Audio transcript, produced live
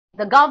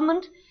The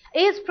government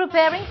is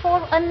preparing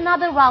for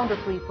another round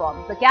of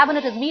reforms. The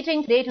cabinet is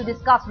meeting today to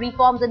discuss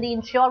reforms in the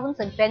insurance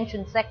and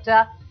pension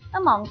sector,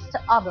 amongst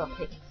other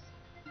things.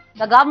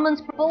 The government's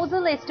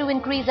proposal is to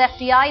increase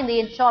FDI in the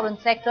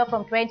insurance sector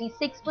from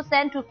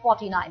 26% to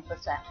 49%.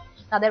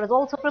 Now, there is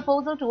also a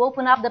proposal to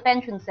open up the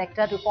pension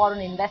sector to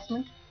foreign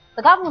investment.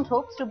 The government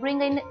hopes to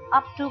bring in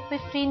up to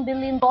 $15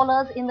 billion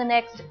in the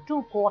next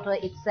 2 quarters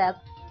itself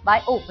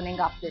by opening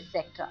up this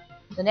sector.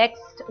 The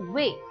next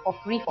wave of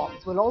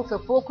reforms will also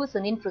focus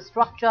on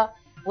infrastructure,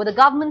 with the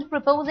government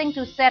proposing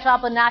to set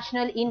up a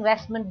national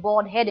investment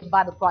board headed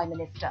by the Prime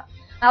Minister.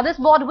 Now, this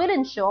board will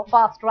ensure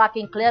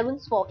fast-tracking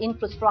clearance for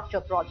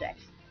infrastructure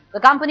projects. The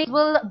companies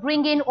will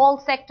bring in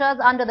all sectors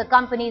under the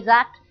Companies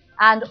Act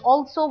and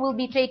also will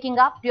be taking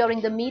up during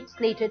the meet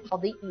slated for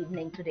the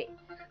evening today.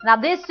 Now,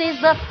 this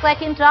is the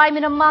second time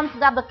in a month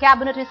that the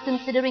cabinet is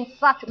considering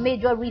such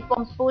major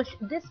reforms push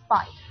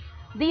despite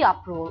the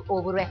uproar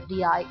over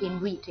FDI in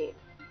retail.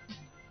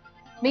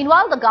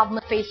 Meanwhile, the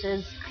government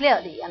faces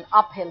clearly an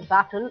uphill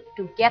battle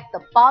to get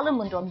the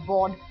parliament on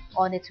board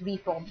on its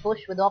reform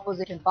push, with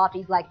opposition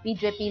parties like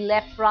BJP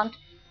Left Front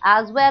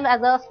as well as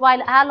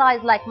erstwhile allies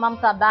like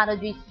Mamata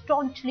Banerjee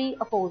staunchly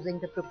opposing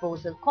the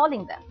proposal,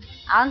 calling them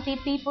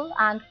anti-people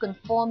and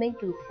conforming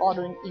to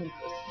foreign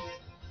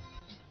interests.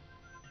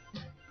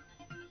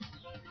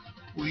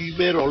 We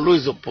were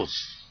always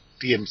opposed,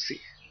 TMC,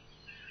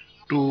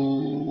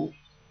 to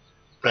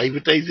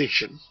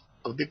privatization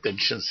of the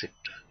pension sector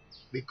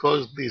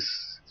because this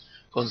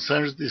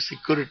concerns the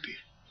security,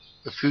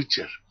 the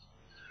future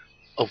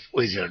of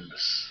wage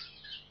earners.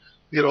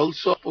 We are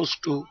also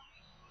opposed to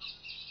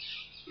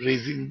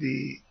raising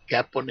the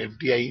cap on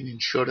FDI in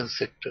insurance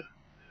sector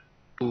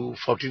to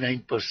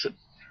 49%.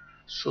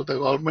 So the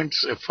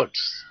government's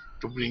efforts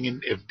to bring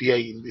in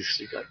FDI in this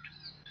regard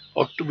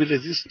ought to be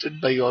resisted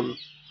by all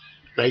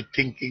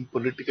right-thinking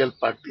political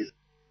parties.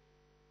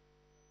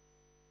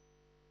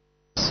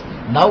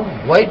 Now,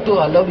 why to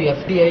allow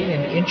FDI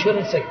in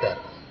insurance sector?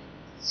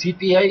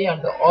 CPI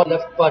and all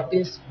left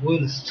parties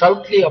will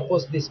stoutly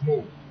oppose this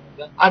move.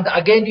 And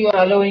again, you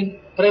are allowing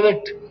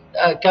private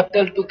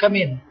capital to come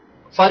in,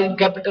 foreign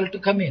capital to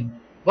come in.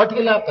 What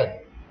will happen?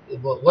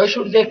 Why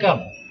should they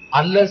come?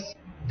 Unless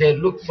they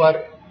look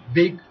for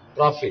big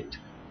profit.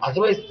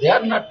 Otherwise, they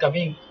are not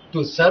coming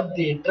to serve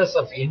the interests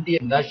of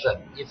Indian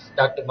nation. If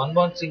Dr.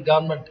 Manmohan Singh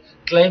government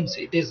claims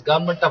it is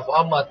government of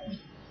Aam Aadmi,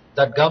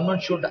 that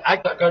government should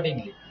act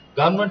accordingly.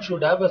 Government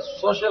should have a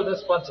social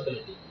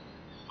responsibility,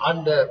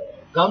 and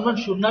government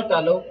should not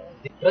allow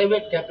the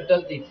private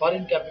capital, the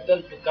foreign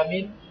capital to come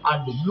in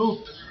and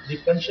loot the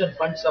pension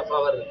funds of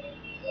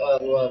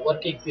our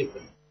working people.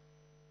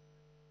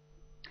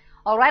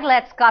 All right,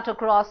 let's cut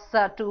across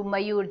to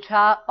Mayur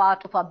Jha,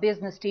 part of our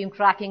business team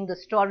tracking the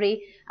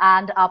story,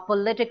 and our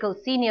political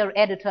senior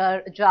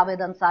editor Javed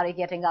Ansari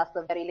getting us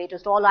the very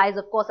latest. All eyes,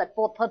 of course, at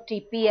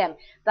 4:30 p.m.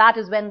 That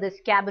is when this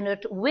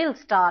cabinet will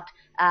start,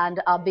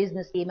 and our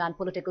business team and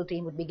political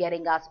team would be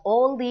getting us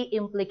all the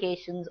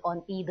implications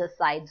on either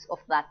sides of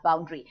that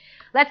boundary.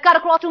 Let's cut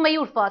across to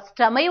Mayur first.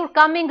 Mayur,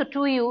 coming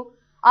to you.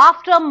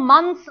 After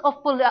months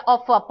of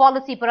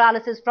policy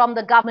paralysis from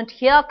the government,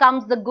 here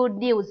comes the good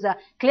news,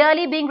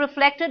 clearly being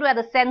reflected where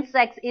the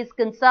Sensex is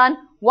concerned.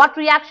 What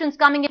reactions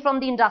coming in from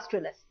the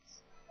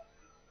industrialists?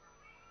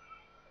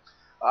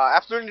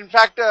 Absolutely. In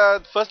fact,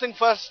 first thing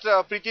first,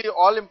 Preeti,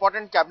 all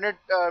important cabinet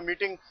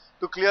meeting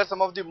to clear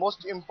some of the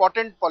most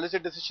important policy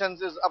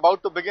decisions is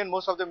about to begin.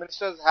 Most of the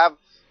ministers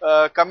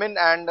have come in,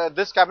 and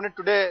this cabinet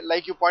today,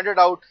 like you pointed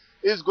out,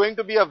 is going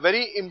to be a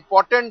very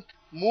important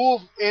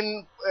move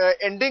in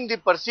ending the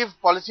perceived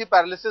policy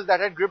paralysis that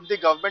had gripped the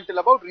government till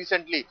about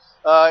recently.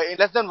 In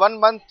less than 1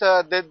 month,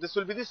 this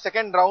will be the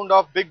second round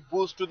of big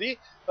boost to the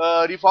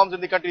reforms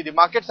in the country. The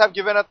markets have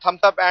given a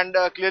thumbs up, and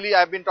clearly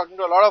I've been talking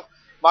to a lot of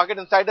market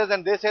insiders,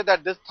 and they say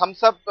that this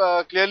thumbs up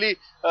clearly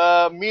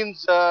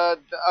means a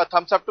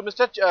thumbs up to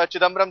Mr.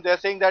 Chidambaram. They are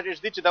saying that it's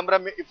the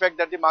Chidambaram effect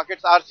that the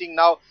markets are seeing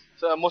now.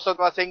 So most of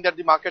them are saying that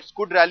the markets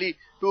could rally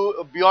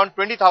to beyond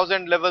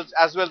 20,000 levels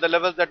as well, the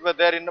levels that were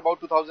there in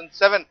about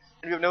 2007,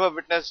 and we've never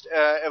witnessed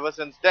ever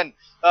since then.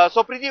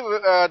 So Preeti,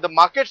 the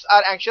markets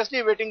are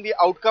anxiously awaiting the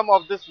outcome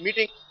of this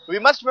meeting. We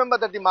must remember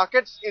that the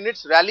markets in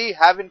its rally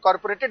have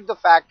incorporated the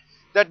fact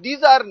that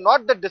these are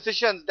not the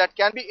decisions that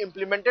can be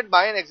implemented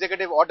by an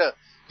executive order.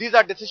 These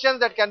are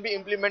decisions that can be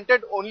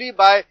implemented only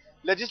by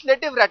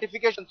legislative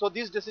ratification. So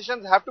these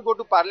decisions have to go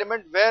to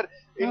parliament, where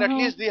in at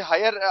least the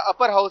higher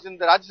upper house in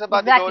the Rajya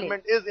Sabha, the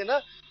government is in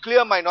a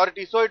clear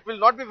minority. So it will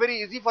not be very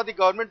easy for the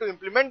government to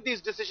implement these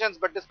decisions.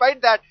 But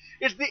despite that,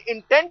 it's the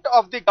intent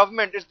of the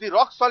government, it's the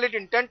rock solid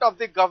intent of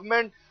the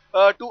government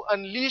to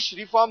unleash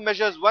reform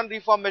measures, one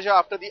reform measure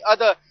after the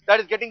other,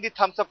 that is getting the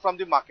thumbs up from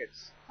the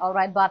markets. All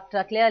right, but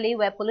clearly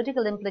where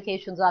political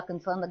implications are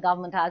concerned, the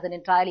government has an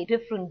entirely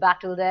different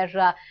battle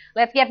there.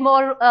 Let's get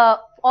more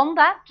on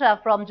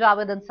that from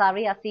Javed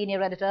Ansari, our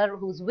senior editor,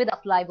 who's with us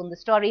live on the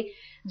story.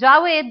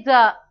 Javed,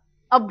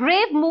 a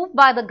brave move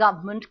by the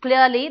government.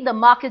 Clearly, the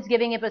market's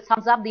giving it a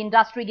thumbs up, the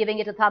industry giving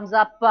it a thumbs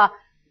up.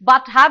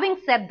 But having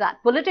said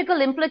that,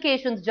 political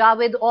implications,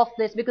 Javed, of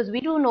this, because we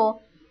do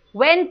know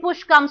when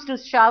push comes to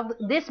shove,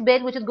 this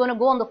bill, which is going to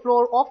go on the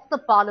floor of the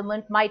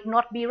parliament, might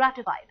not be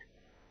ratified.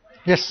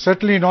 Yes,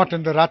 certainly not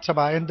in the Raj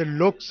Sabha. In the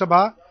Lok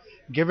Sabha,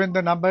 given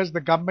the numbers,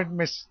 the government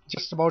may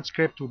just about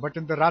scrape through. But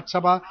in the Raj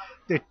Sabha,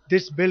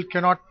 this bill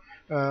cannot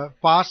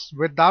pass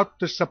without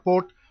the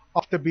support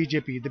of the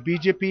BJP. The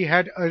BJP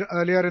had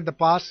earlier in the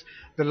past,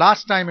 the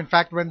last time, in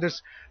fact, when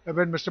Mr.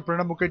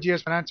 Pranab Mukherjee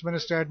as finance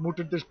minister had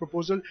mooted this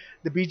proposal,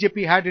 the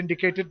BJP had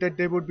indicated that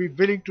they would be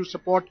willing to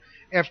support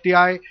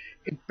FDI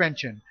in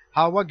pension.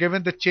 However,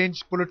 given the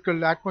changed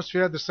political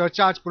atmosphere, the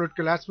surcharged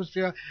political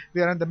atmosphere,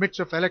 we are in the midst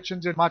of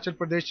elections in Himachal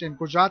Pradesh and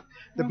Gujarat,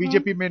 the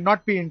BJP may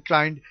not be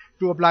inclined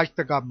to oblige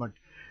the government.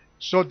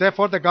 So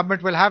therefore, the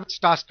government will have its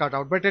task cut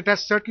out. But it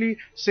has certainly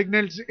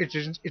signaled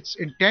its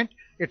intent.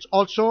 It's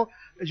also,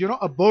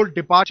 a bold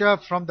departure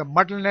from the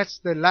muddleness,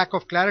 the lack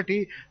of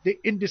clarity, the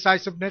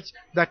indecisiveness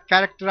that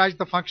characterize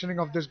the functioning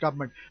of this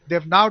government.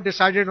 They've now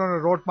decided on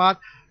a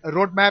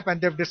roadmap,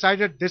 and they've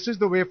decided this is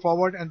the way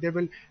forward, and they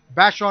will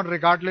bash on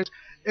regardless,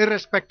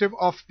 irrespective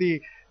of the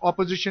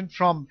opposition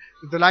from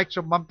the likes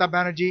of Mamata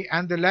Banerjee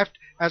and the left,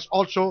 as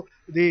also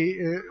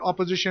the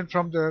opposition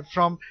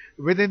from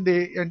within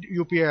the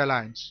UPA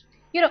alliance.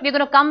 We're going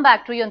to come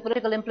back to you on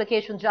political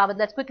implications, Javed.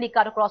 Let's quickly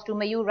cut across to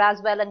Mayur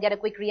as well and get a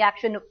quick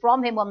reaction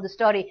from him on the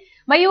story.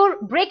 Mayur,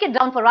 break it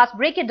down for us,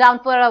 break it down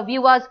for our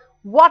viewers,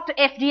 what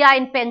FDI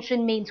in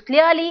pension means.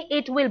 Clearly,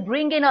 it will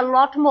bring in a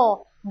lot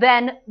more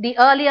than the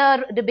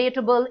earlier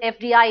debatable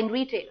FDI in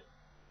retail.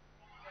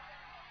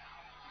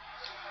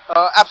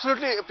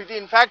 Absolutely, Preeti.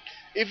 In fact,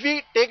 if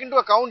we take into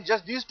account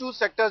just these two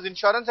sectors,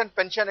 insurance and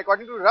pension,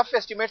 according to rough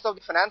estimates of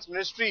the finance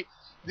ministry,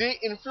 the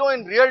inflow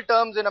in real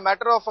terms in a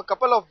matter of a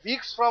couple of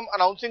weeks from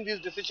announcing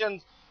these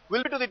decisions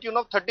will be to the tune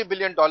of $30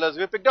 billion.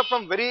 We picked up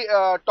from very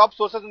top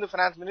sources in the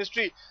finance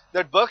ministry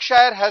that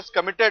Berkshire has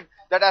committed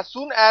that as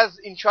soon as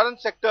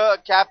insurance sector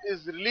cap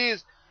is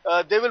released,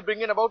 they will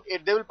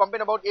pump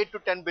in about $8 to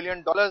 $10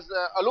 billion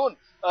alone.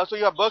 So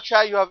you have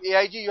Berkshire, you have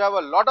AIG, you have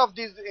a lot of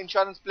these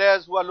insurance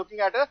players who are looking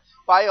at a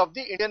pie of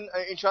the Indian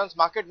insurance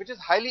market, which is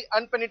highly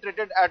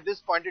unpenetrated at this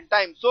point in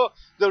time. So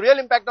the real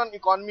impact on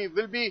economy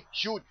will be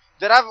huge.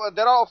 There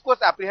are of course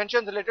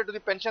apprehensions related to the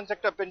pension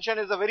sector. Pension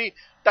is a very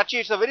touchy,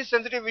 it's a very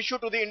sensitive issue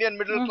to the Indian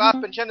middle class.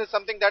 Pension is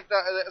something that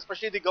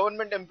especially the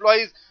government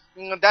employees,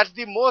 that's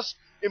the most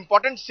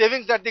important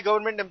savings that the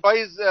government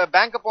employees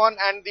bank upon,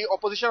 and the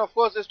opposition of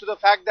course is to the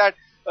fact that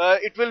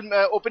it will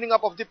opening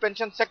up of the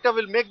pension sector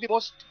will make the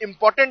most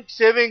important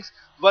savings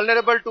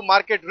vulnerable to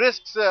market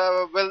risks.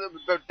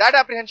 That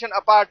apprehension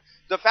apart,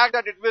 the fact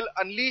that it will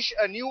unleash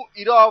a new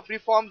era of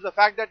reforms, the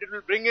fact that it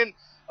will bring in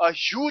a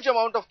huge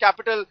amount of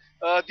capital,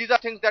 these are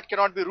things that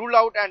cannot be ruled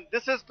out, and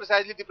this is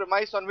precisely the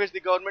premise on which the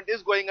government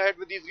is going ahead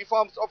with these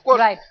reforms. Of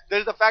course, there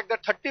is the fact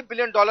that $30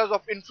 billion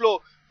of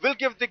inflow will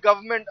give the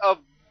government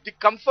the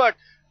comfort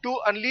to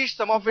unleash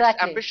some of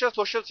its ambitious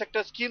social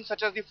sector schemes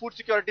such as the food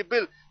security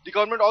bill. The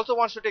government also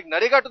wants to take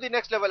Narega to the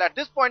next level. At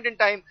this point in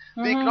time,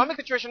 the economic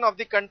situation of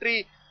the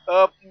country,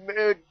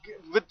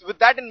 with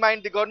that in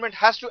mind, the government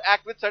has to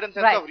act with certain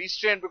sense of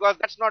restraint, because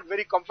that's not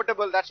very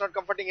comfortable, that's not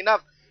comforting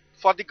enough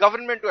for the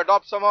government to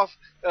adopt some of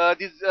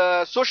these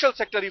social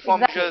sector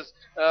reform measures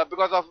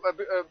because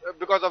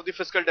of the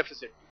fiscal deficit.